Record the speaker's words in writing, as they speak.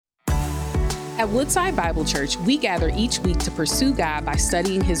At Woodside Bible Church, we gather each week to pursue God by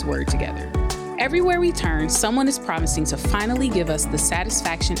studying His Word together. Everywhere we turn, someone is promising to finally give us the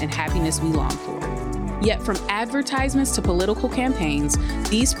satisfaction and happiness we long for. Yet from advertisements to political campaigns,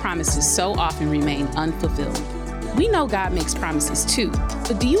 these promises so often remain unfulfilled. We know God makes promises too,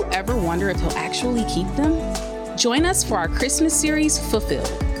 but do you ever wonder if He'll actually keep them? Join us for our Christmas series,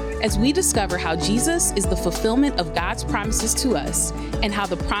 Fulfilled, as we discover how Jesus is the fulfillment of God's promises to us and how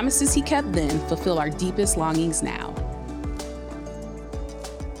the promises He kept then fulfill our deepest longings now.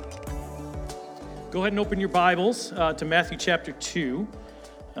 Go ahead and open your Bibles to Matthew chapter 2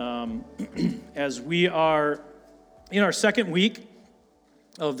 as we are in our second week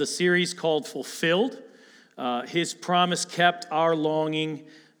of the series called Fulfilled. His promise kept, our longing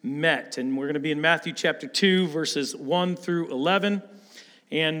met. And we're going to be in Matthew chapter 2, verses 1 through 11.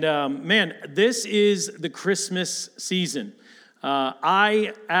 And man, this is the Christmas season.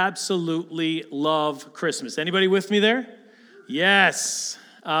 I absolutely love Christmas. Anybody with me there? Yes.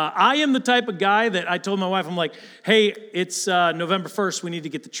 I am the type of guy that I told my wife, I'm like, hey, it's November 1st, we need to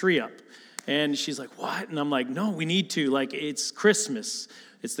get the tree up. And she's like, what? And I'm like, no, we need to. Like, it's Christmas.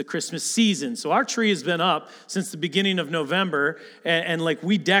 It's the Christmas season. So our tree has been up since the beginning of November, and like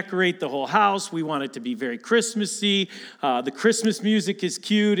we decorate the whole house. We want it to be very Christmassy. The Christmas music is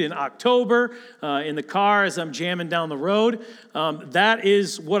cued in October in the car as I'm jamming down the road. That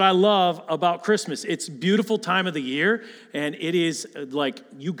is what I love about Christmas. It's a beautiful time of the year, and it is like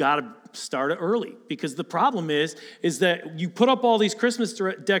you got to start it early, because the problem is that you put up all these Christmas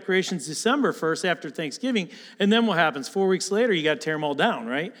decorations December 1st after Thanksgiving, and then what happens? 4 weeks later, you got to tear them all down,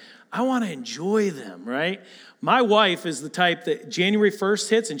 right? I want to enjoy them, right? My wife is the type that January 1st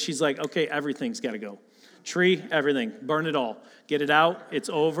hits, and she's like, okay, everything's got to go. Tree, everything, burn it all. Get it out, it's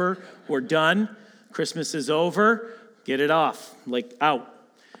over, we're done. Christmas is over, get it off, like out.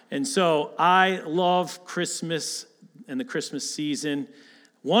 And so I love Christmas and the Christmas season.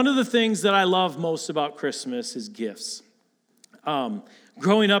 One of the things that I love most about Christmas is gifts.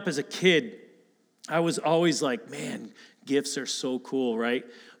 Growing up as a kid, I was always like, man, gifts are so cool, right?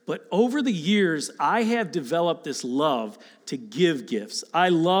 But over the years, I have developed this love to give gifts. I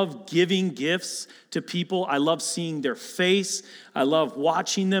love giving gifts to people. I love seeing their face. I love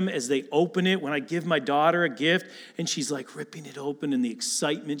watching them as they open it. When I give my daughter a gift and she's like ripping it open and the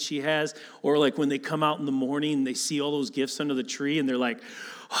excitement she has, or like when they come out in the morning and they see all those gifts under the tree and they're like,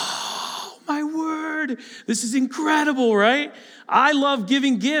 oh, my word, this is incredible, right? I love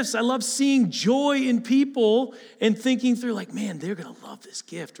giving gifts. I love seeing joy in people and thinking through like, man, they're going to love this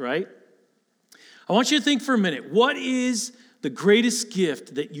gift, right? I want you to think for a minute. What is the greatest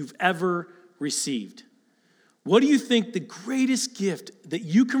gift that you've ever received? What do you think the greatest gift that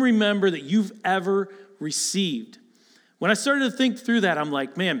you can remember that you've ever received? When I started to think through that, I'm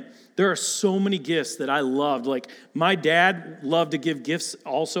like, man, there are so many gifts that I loved. Like, my dad loved to give gifts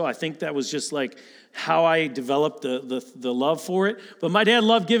also. I think that was just like how I developed the love for it. But my dad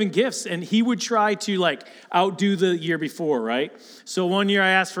loved giving gifts, and he would try to like outdo the year before, right? So one year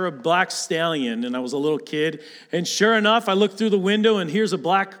I asked for a black stallion, and I was a little kid. And sure enough, I looked through the window, and here's a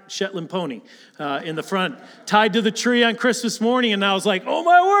black Shetland pony in the front, tied to the tree on Christmas morning. And I was like, oh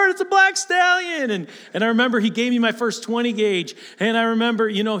my word, it's a black stallion. And I remember he gave me my first 20 gauge. And I remember,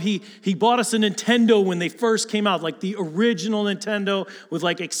 he bought us a Nintendo when they first came out, like the original Nintendo with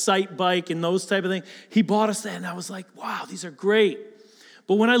like Excite Bike and those type of things. He bought us that, and I was like, wow, these are great.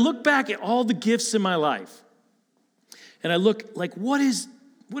 But when I look back at all the gifts in my life, and I look like, what is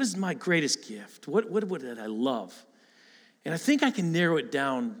my greatest gift? What did I love? And I think I can narrow it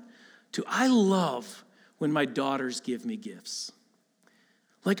down to, I love when my daughters give me gifts.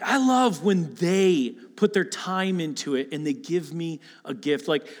 Like, I love when they put their time into it and they give me a gift.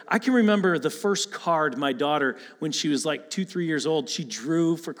 Like, I can remember the first card my daughter, when she was like 2-3 years old, she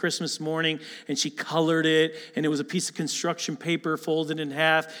drew for Christmas morning, and she colored it, and it was a piece of construction paper folded in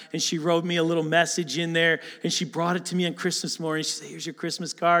half, and she wrote me a little message in there, and she brought it to me on Christmas morning. She said, here's your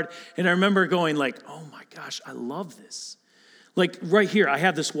Christmas card. And I remember going like, oh my gosh, I love this. Like, right here, I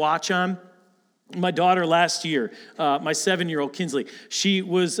have this watch on. My daughter last year, my 7-year-old Kinsley, she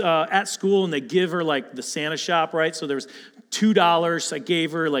was at school, and they give her like the Santa shop, right? So there was $2 I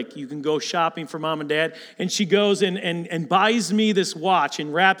gave her, like, you can go shopping for mom and dad. And she goes and buys me this watch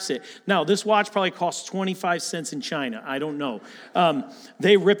and wraps it. Now, this watch probably costs 25 cents in China. I don't know.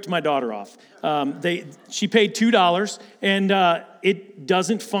 They ripped my daughter off. She paid $2, and it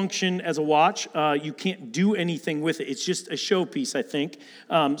doesn't function as a watch. You can't do anything with it. It's just a showpiece, I think.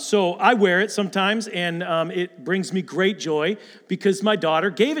 So I wear it sometimes, and it brings me great joy because my daughter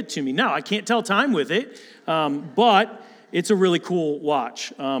gave it to me. Now, I can't tell time with it, but It's a really cool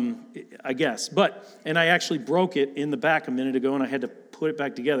watch, I guess. And I actually broke it in the back a minute ago, and I had to put it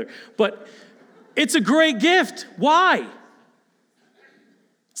back together. But it's a great gift. Why?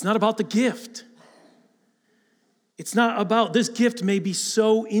 It's not about the gift. It's not about, this gift may be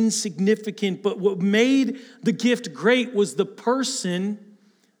so insignificant, but what made the gift great was the person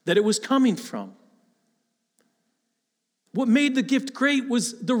that it was coming from. What made the gift great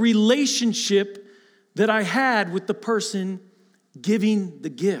was the relationship that I had with the person giving the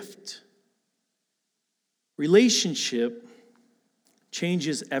gift. Relationship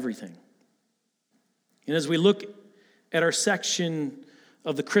changes everything. And as we look at our section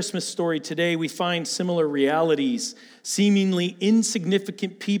of the Christmas story today, we find similar realities. Seemingly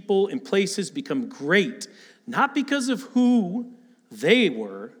insignificant people and places become great, not because of who they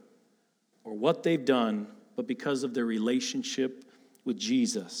were or what they've done, but because of their relationship with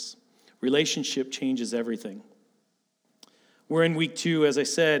Jesus. Relationship changes everything. We're in week 2, as I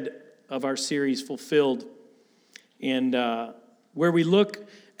said, of our series, Fulfilled, and where we look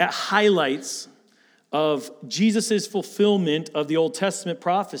at highlights of Jesus' fulfillment of the Old Testament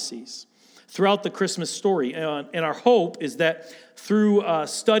prophecies throughout the Christmas story. And our hope is that through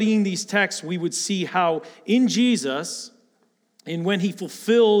studying these texts, we would see how in Jesus, and when he's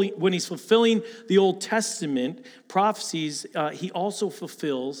fulfilling the Old Testament prophecies, he also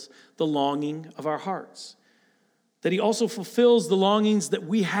fulfills the longing of our hearts. That he also fulfills the longings that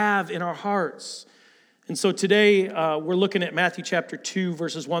we have in our hearts. And so today, we're looking at Matthew chapter 2,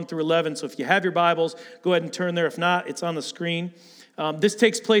 verses 1 through 11. So if you have your Bibles, go ahead and turn there. If not, it's on the screen. This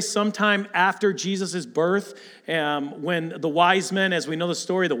takes place sometime after Jesus' birth, when the wise men, as we know the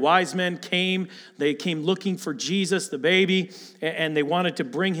story, the wise men came. They came looking for Jesus, the baby, and they wanted to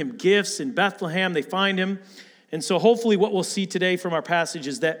bring him gifts in Bethlehem. They find him. And so hopefully what we'll see today from our passage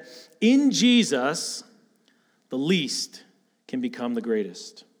is that in Jesus, the least can become the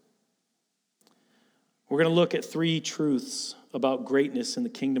greatest. We're going to look at 3 truths about greatness in the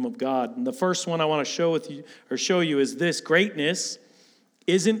kingdom of God. And the first one I want to show you is this: greatness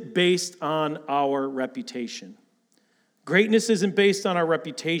isn't based on our reputation. Greatness isn't based on our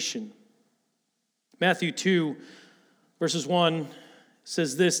reputation. Matthew 2, verses 1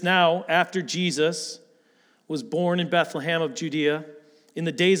 says this: Now, after Jesus was born in Bethlehem of Judea, in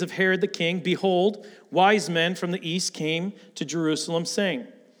the days of Herod the king, behold, wise men from the east came to Jerusalem, saying,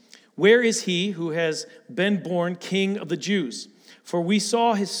 Where is he who has been born King of the Jews? For we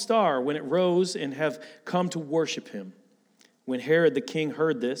saw his star when it rose and have come to worship him. When Herod the king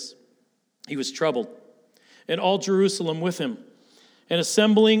heard this, he was troubled, and all Jerusalem with him. And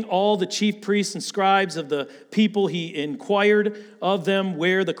assembling all the chief priests and scribes of the people, he inquired of them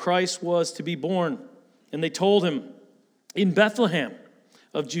where the Christ was to be born. And they told him, In Bethlehem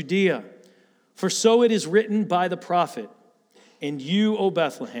of Judea. For so it is written by the prophet, And you, O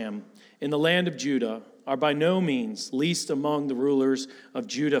Bethlehem, in the land of Judah, are by no means least among the rulers of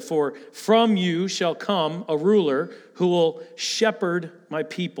Judah. For from you shall come a ruler who will shepherd my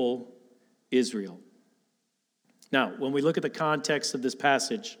people, Israel. Now, when we look at the context of this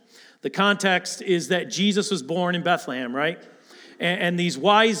passage, the context is that Jesus was born in Bethlehem, right? And these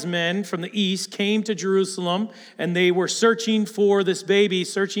wise men from the east came to Jerusalem, and they were searching for this baby,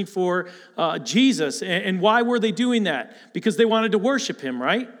 searching for Jesus. And why were they doing that? Because they wanted to worship him,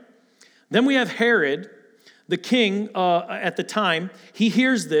 right? Then we have Herod, the king at the time. He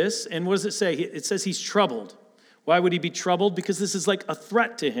hears this, and what does it say? It says he's troubled. Why would he be troubled? Because this is like a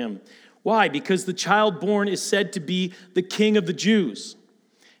threat to him. Why? Because the child born is said to be the king of the Jews.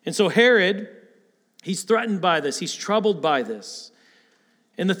 And so Herod, he's threatened by this. He's troubled by this.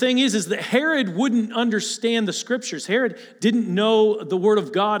 And the thing is that Herod wouldn't understand the scriptures. Herod didn't know the word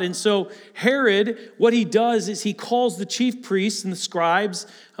of God. And so Herod, what he does is he calls the chief priests and the scribes,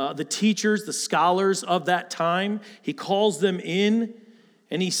 the teachers, the scholars of that time. He calls them in,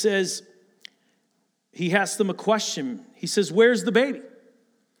 and he asks them a question. He says, Where's the baby?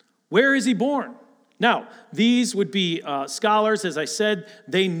 Where is he born? Now, these would be scholars. As I said,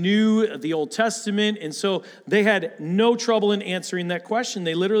 they knew the Old Testament, and so they had no trouble in answering that question.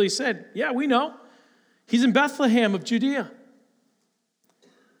 They literally said, Yeah, we know. He's in Bethlehem of Judea.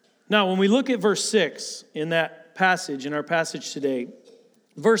 Now, when we look at verse 6 in that passage, in our passage today,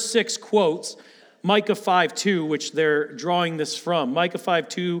 verse 6 quotes Micah 5:2, which they're drawing this from. Micah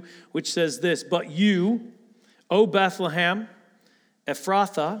 5:2, which says this, But you, O Bethlehem,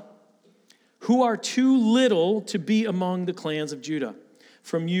 Ephrathah, who are too little to be among the clans of Judah.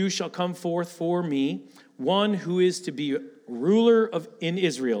 From you shall come forth for me one who is to be ruler in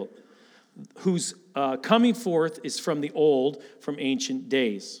Israel, whose coming forth is from the old, from ancient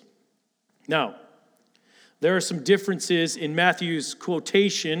days. Now, There are some differences in Matthew's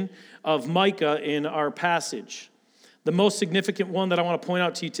quotation of Micah in our passage. The most significant one that I want to point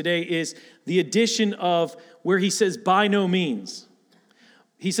out to you today is the addition of where he says, by no means.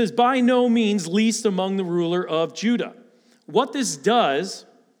 He says, by no means least among the ruler of Judah. What this does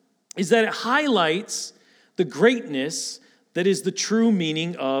is that it highlights the greatness that is the true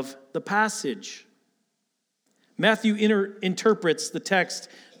meaning of the passage. Matthew interprets the text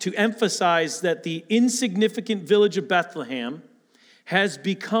to emphasize that the insignificant village of Bethlehem has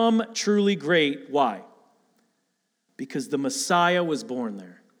become truly great. Why? Because the Messiah was born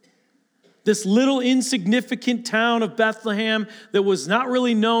there. This little insignificant town of Bethlehem that was not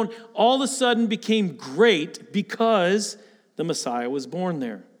really known all of a sudden became great because the Messiah was born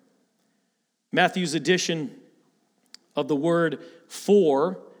there. Matthew's addition of the word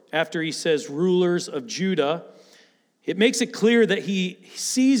for, after he says rulers of Judah, it makes it clear that he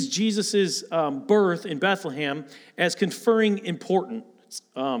sees Jesus' birth in Bethlehem as conferring importance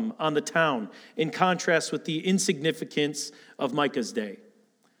on the town, in contrast with the insignificance of Micah's day.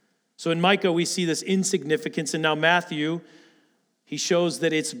 So in Micah, we see this insignificance, and now Matthew, he shows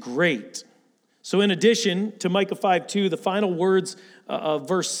that it's great. So in addition to Micah 5:2, the final words of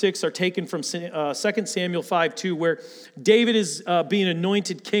verse 6 are taken from 2 Samuel 5:2, where David is being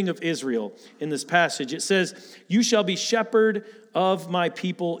anointed king of Israel in this passage. It says, "You shall be shepherd of my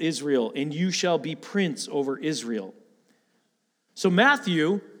people Israel, and you shall be prince over Israel." So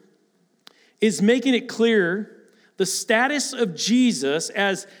Matthew is making it clear the status of Jesus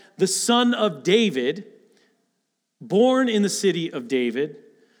as the son of David, born in the city of David,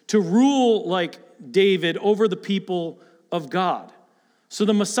 to rule like David over the people of God. So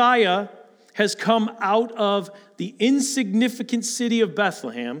the Messiah has come out of the insignificant city of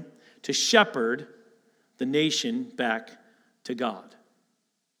Bethlehem to shepherd the nation back to God.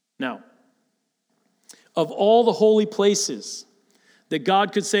 Now, of all the holy places that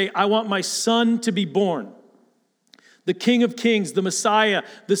God could say, I want my son to be born, the King of Kings, the Messiah,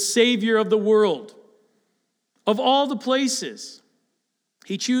 the Savior of the world, of all the places,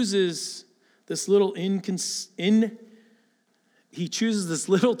 he chooses this little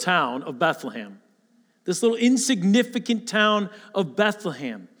town of Bethlehem, this little insignificant town of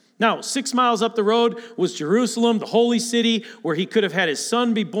Bethlehem. Now, 6 miles up the road was Jerusalem, the holy city, where he could have had his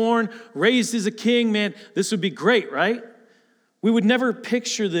son be born, raised as a king. Man, this would be great, right? We would never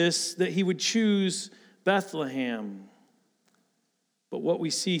picture this, that he would choose Bethlehem. But what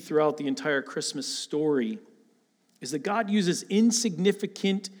we see throughout the entire Christmas story is that God uses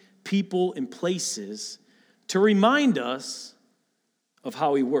insignificant people and places to remind us of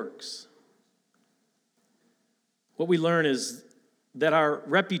how he works. What we learn is that our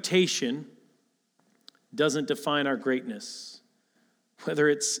reputation doesn't define our greatness. Whether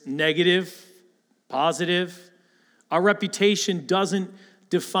it's negative, positive, our reputation doesn't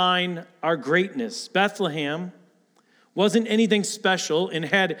define our greatness. Bethlehem wasn't anything special and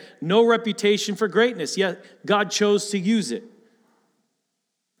had no reputation for greatness, yet God chose to use it.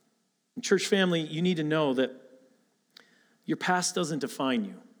 Church family, you need to know that your past doesn't define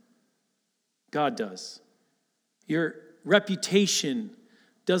you. God does. Your reputation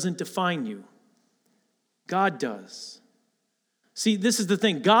doesn't define you. God does. See, this is the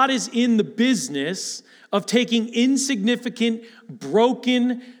thing. God is in the business of taking insignificant,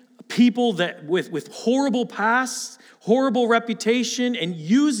 broken people that with horrible pasts, horrible reputation, and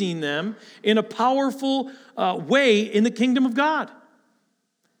using them in a powerful way in the kingdom of God.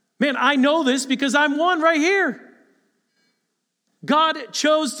 Man, I know this because I'm one right here. God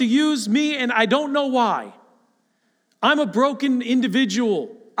chose to use me, and I don't know why. I'm a broken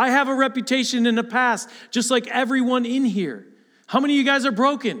individual. I have a reputation in the past, just like everyone in here. How many of you guys are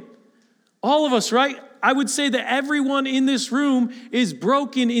broken? All of us, right? I would say that everyone in this room is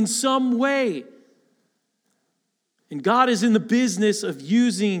broken in some way. And God is in the business of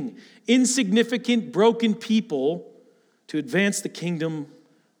using insignificant, broken people to advance the kingdom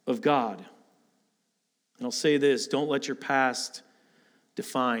of God. And I'll say this, don't let your past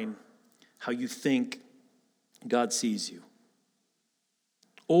define how you think God sees you.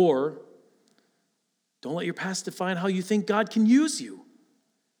 Or don't let your past define how you think God can use you.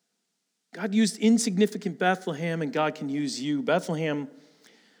 God used insignificant Bethlehem, and God can use you. Bethlehem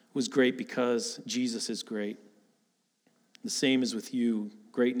was great because Jesus is great. The same is with you.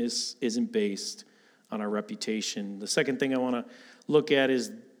 Greatness isn't based on our reputation. The second thing I want to look at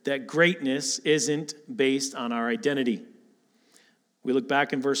is that greatness isn't based on our identity. We look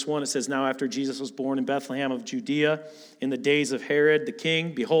back in verse 1, it says, "Now after Jesus was born in Bethlehem of Judea, in the days of Herod the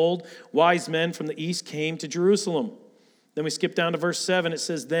king, behold, wise men from the east came to Jerusalem." Then we skip down to verse 7, it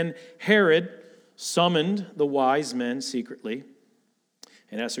says, "Then Herod summoned the wise men secretly,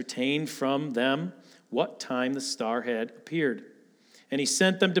 and ascertained from them what time the star had appeared. And he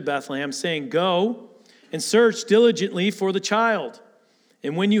sent them to Bethlehem, saying, "Go and search diligently for the child.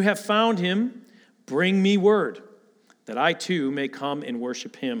 And when you have found him, bring me word, that I too may come and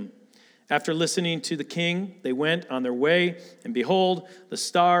worship him." After listening to the king, they went on their way, and behold, the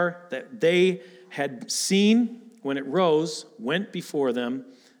star that they had seen when it rose went before them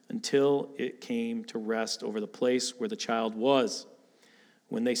until it came to rest over the place where the child was.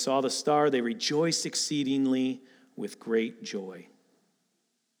 When they saw the star, they rejoiced exceedingly with great joy.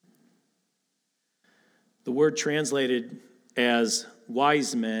 The word translated as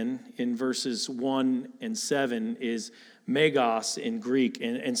wise men in verses 1 and 7 is magos in Greek,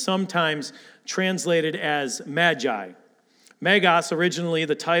 and sometimes translated as magi. Magos, originally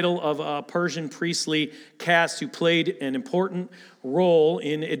the title of a Persian priestly caste who played an important role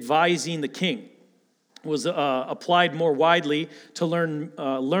in advising the king, was applied more widely to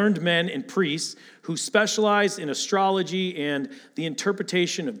learned men and priests who specialized in astrology and the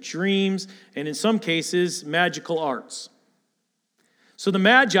interpretation of dreams, and in some cases, magical arts. So the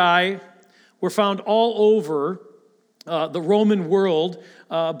Magi were found all over the Roman world,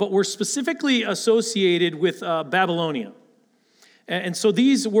 but were specifically associated with Babylonia. And so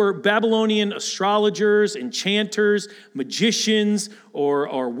these were Babylonian astrologers, enchanters, magicians,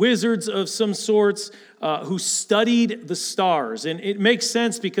 or wizards of some sorts who studied the stars. And it makes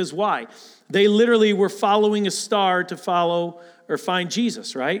sense because why? They literally were following a star to follow or find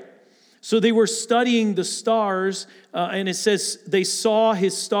Jesus, right? So they were studying the stars, and it says they saw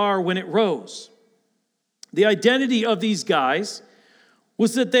his star when it rose. The identity of these guys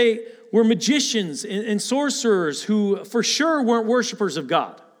was that they were magicians and sorcerers who for sure weren't worshipers of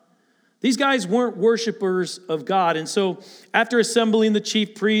God. These guys weren't worshipers of God. And so after assembling the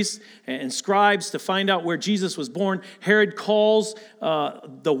chief priests and scribes to find out where Jesus was born, Herod calls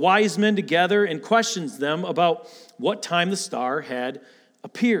the wise men together and questions them about what time the star had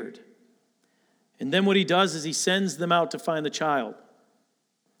appeared. And then what he does is he sends them out to find the child.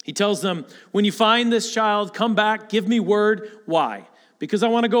 He tells them, when you find this child, come back, give me word. Why? Because I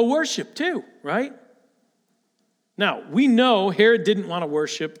want to go worship too, right? Now, we know Herod didn't want to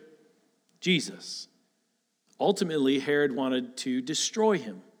worship Jesus. Ultimately, Herod wanted to destroy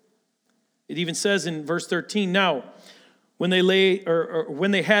him. It even says in verse 13, now, when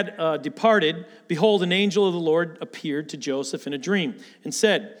they had departed, behold, an angel of the Lord appeared to Joseph in a dream and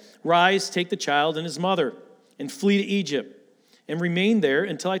said, rise, take the child and his mother, and flee to Egypt, and remain there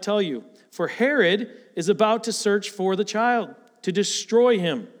until I tell you. For Herod is about to search for the child, to destroy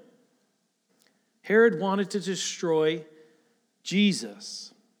him. Herod wanted to destroy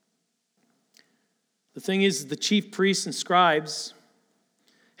Jesus. The thing is, the chief priests and scribes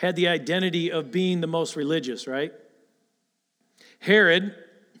had the identity of being the most religious, right? Herod,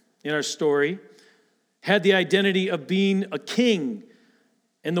 in our story, had the identity of being a king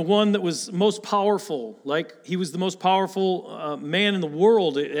and the one that was most powerful. Like, he was the most powerful man in the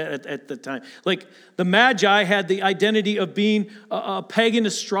world at the time. Like, the Magi had the identity of being pagan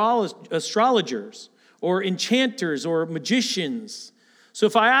astrologers or enchanters or magicians. So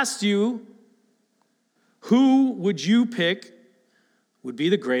if I asked you, who would you pick would be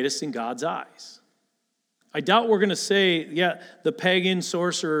the greatest in God's eyes? I doubt we're going to say, yeah, the pagan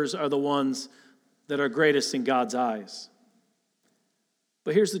sorcerers are the ones that are greatest in God's eyes.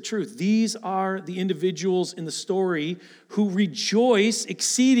 But here's the truth. These are the individuals in the story who rejoice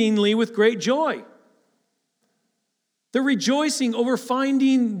exceedingly with great joy. They're rejoicing over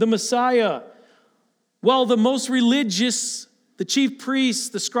finding the Messiah, while the most religious, the chief priests,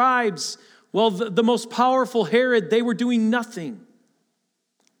 the scribes, well, the most powerful Herod, they were doing nothing.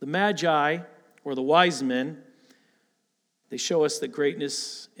 The Magi, or the wise men, they show us that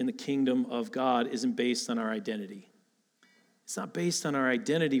greatness in the kingdom of God isn't based on our identity. It's not based on our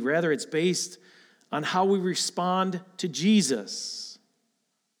identity. Rather, it's based on how we respond to Jesus.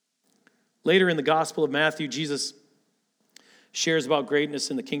 Later in the Gospel of Matthew, Jesus shares about greatness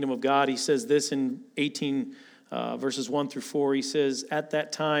in the kingdom of God. He says this in 18 verses 1 through 4. He says, at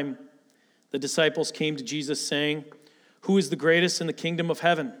that time, the disciples came to Jesus saying, who is the greatest in the kingdom of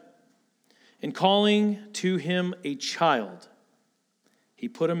heaven? And calling to him a child, he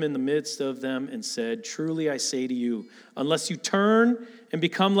put him in the midst of them and said, truly I say to you, unless you turn and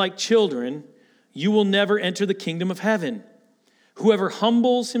become like children, you will never enter the kingdom of heaven. Whoever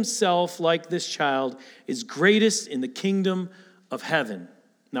humbles himself like this child is greatest in the kingdom of heaven.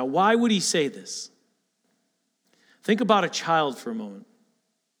 Now, why would he say this? Think about a child for a moment.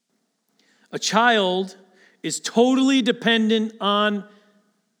 A child is totally dependent on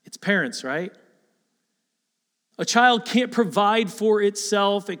its parents, right? A child can't provide for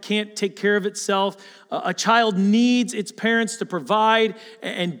itself. It can't take care of itself. A child needs its parents to provide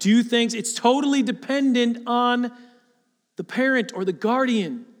and do things. It's totally dependent on the parent or the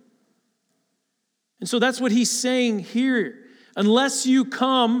guardian. And so that's what he's saying here. Unless you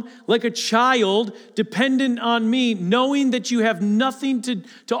come like a child, dependent on me, knowing that you have nothing to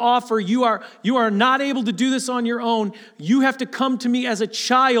offer, you are not able to do this on your own. You have to come to me as a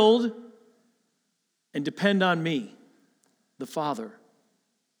child and depend on me, the Father.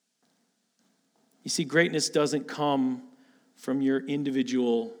 You see, greatness doesn't come from your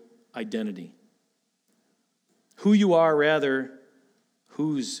individual identity. Who you are, rather,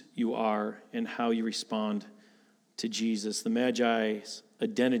 whose you are, and how you respond to Jesus. The Magi's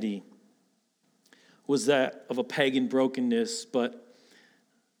identity was that of a pagan brokenness, but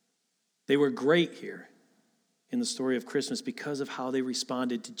they were great here in the story of Christmas because of how they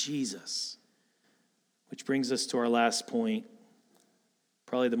responded to Jesus. Which brings us to our last point,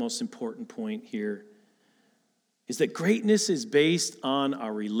 probably the most important point here, is that greatness is based on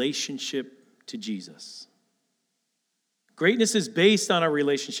our relationship to Jesus. Greatness is based on our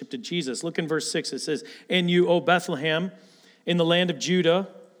relationship to Jesus. Look in verse 6, it says, "And you, O Bethlehem, in the land of Judah,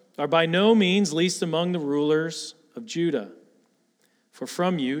 are by no means least among the rulers of Judah. For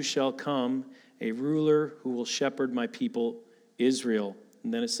from you shall come a ruler who will shepherd my people Israel."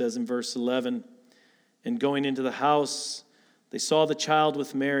 And then it says in verse 11, "And going into the house, they saw the child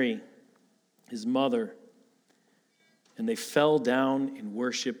with Mary, his mother, and they fell down and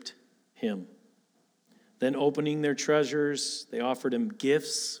worshiped him. Then opening their treasures, they offered him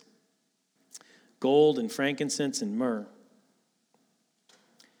gifts, gold and frankincense and myrrh."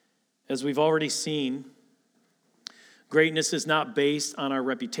 As we've already seen, greatness is not based on our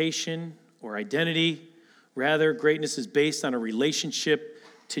reputation or identity. Rather, greatness is based on a relationship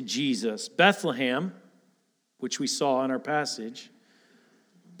to Jesus. Bethlehem, which we saw in our passage,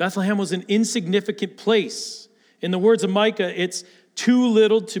 Bethlehem was an insignificant place. In the words of Micah, it's too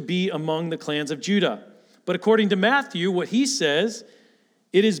little to be among the clans of Judah. But according to Matthew, what he says,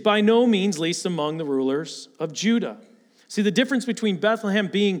 it is by no means least among the rulers of Judah. See, the difference between Bethlehem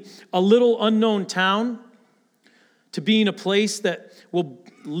being a little unknown town to being a place that will,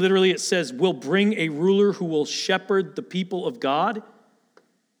 literally it says, will bring a ruler who will shepherd the people of God,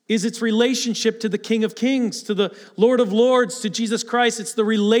 is its relationship to the King of Kings, to the Lord of Lords, to Jesus Christ. It's the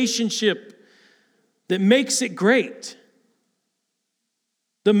relationship that makes it great.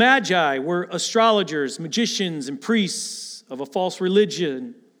 The Magi were astrologers, magicians, and priests of a false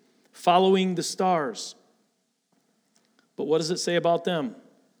religion following the stars. But what does it say about them?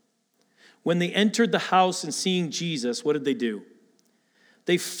 When they entered the house and seeing Jesus, what did they do?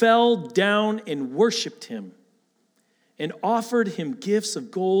 They fell down and worshiped him and offered him gifts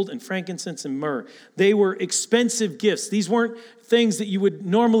of gold and frankincense and myrrh. They were expensive gifts. These weren't things that you would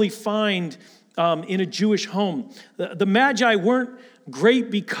normally find in a Jewish home. The Magi weren't great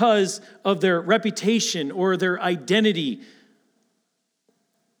because of their reputation or their identity.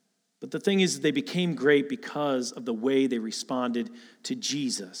 But the thing is, they became great because of the way they responded to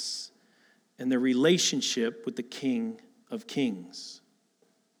Jesus and their relationship with the King of Kings.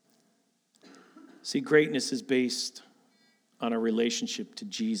 See, greatness is based on our relationship to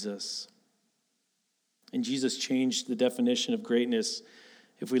Jesus. And Jesus changed the definition of greatness.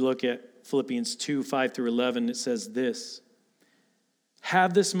 If we look at Philippians 2, 5 through 11, it says this: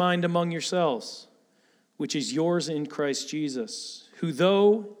 "Have this mind among yourselves, which is yours in Christ Jesus, who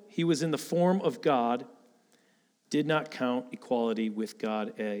though he was in the form of God, did not count equality with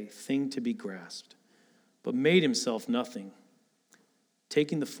God a thing to be grasped, but made himself nothing,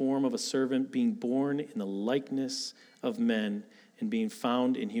 taking the form of a servant, being born in the likeness of men, and being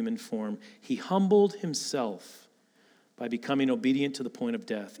found in human form. He humbled himself by becoming obedient to the point of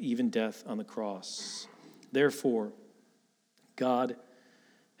death, even death on the cross. Therefore, God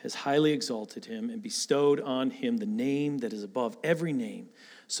has highly exalted him and bestowed on him the name that is above every name,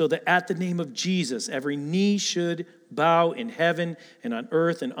 so that at the name of Jesus every knee should bow in heaven and on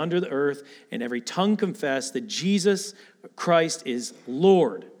earth and under the earth, and every tongue confess that Jesus Christ is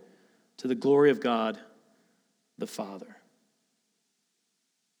Lord, to the glory of God the Father."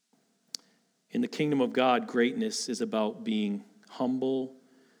 In the kingdom of God, greatness is about being humble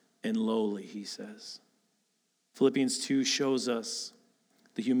and lowly, he says. Philippians 2 shows us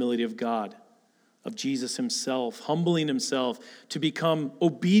the humility of God, of Jesus himself, humbling himself to become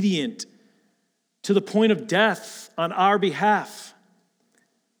obedient to the point of death on our behalf.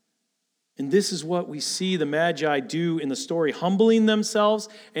 And this is what we see the Magi do in the story, humbling themselves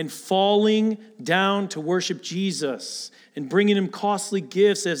and falling down to worship Jesus and bringing him costly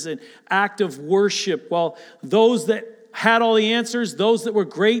gifts as an act of worship, while those that had all the answers, those that were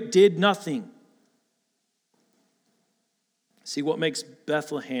great, did nothing. See, what makes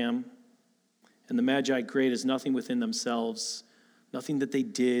Bethlehem and the Magi great is nothing within themselves, nothing that they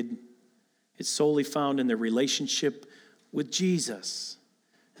did. It's solely found in their relationship with Jesus.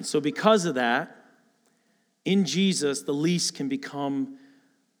 And so because of that, in Jesus, the least can become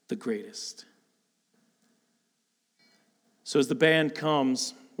the greatest. So as the band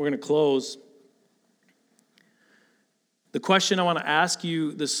comes, we're going to close. The question I want to ask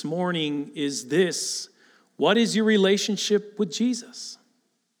you this morning is this: what is your relationship with Jesus?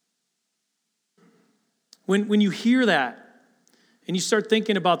 When you hear that and you start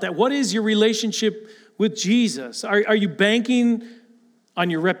thinking about that, what is your relationship with Jesus? Are you banking on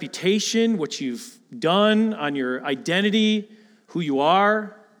your reputation, what you've done, on your identity, who you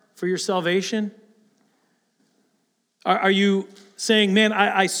are for your salvation? Are you saying, man,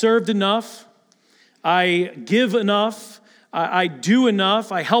 I served enough, I give enough, I do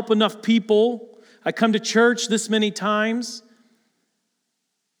enough, I help enough people, I come to church this many times?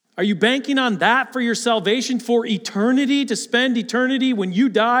 Are you banking on that for your salvation, for eternity, to spend eternity when you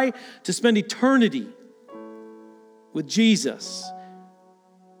die, to spend eternity with Jesus?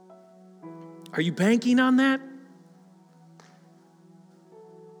 Are you banking on that?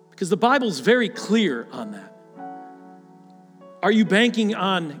 Because the Bible's very clear on that. Are you banking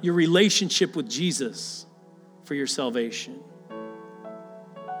on your relationship with Jesus for your salvation?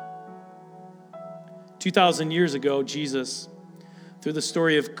 2,000 years ago, Jesus, through the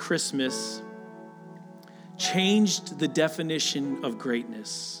story of Christmas, changed the definition of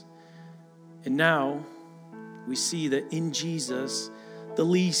greatness. And now we see that in Jesus, the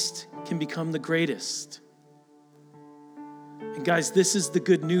least can become the greatest. And guys, this is the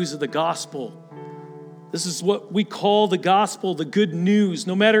good news of the gospel. This is what we call the gospel, the good news.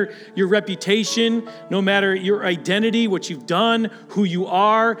 No matter your reputation, no matter your identity, what you've done, who you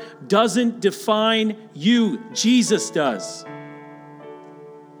are, doesn't define you. Jesus does.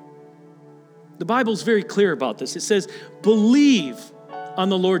 The Bible's very clear about this. It says, believe on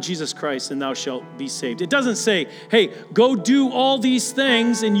the Lord Jesus Christ and thou shalt be saved. It doesn't say, hey, go do all these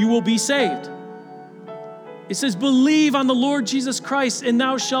things and you will be saved. It says, believe on the Lord Jesus Christ and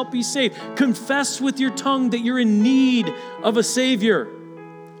thou shalt be saved. Confess with your tongue that you're in need of a Savior.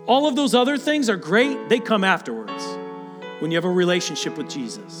 All of those other things are great. They come afterwards when you have a relationship with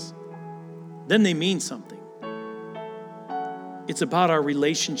Jesus. Then they mean something. It's about our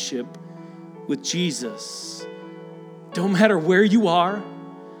relationship with Jesus. Don't matter where you are.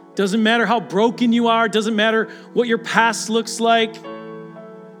 Doesn't matter how broken you are. Doesn't matter what your past looks like.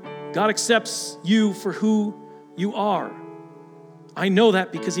 God accepts you for who you are. I know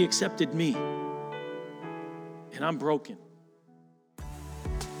that because he accepted me. And I'm broken.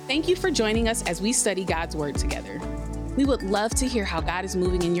 Thank you for joining us as we study God's Word together. We would love to hear how God is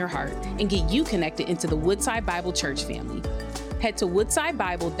moving in your heart and get you connected into the Woodside Bible Church family. Head to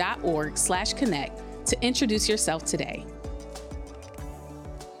woodsidebible.org/connect to introduce yourself today.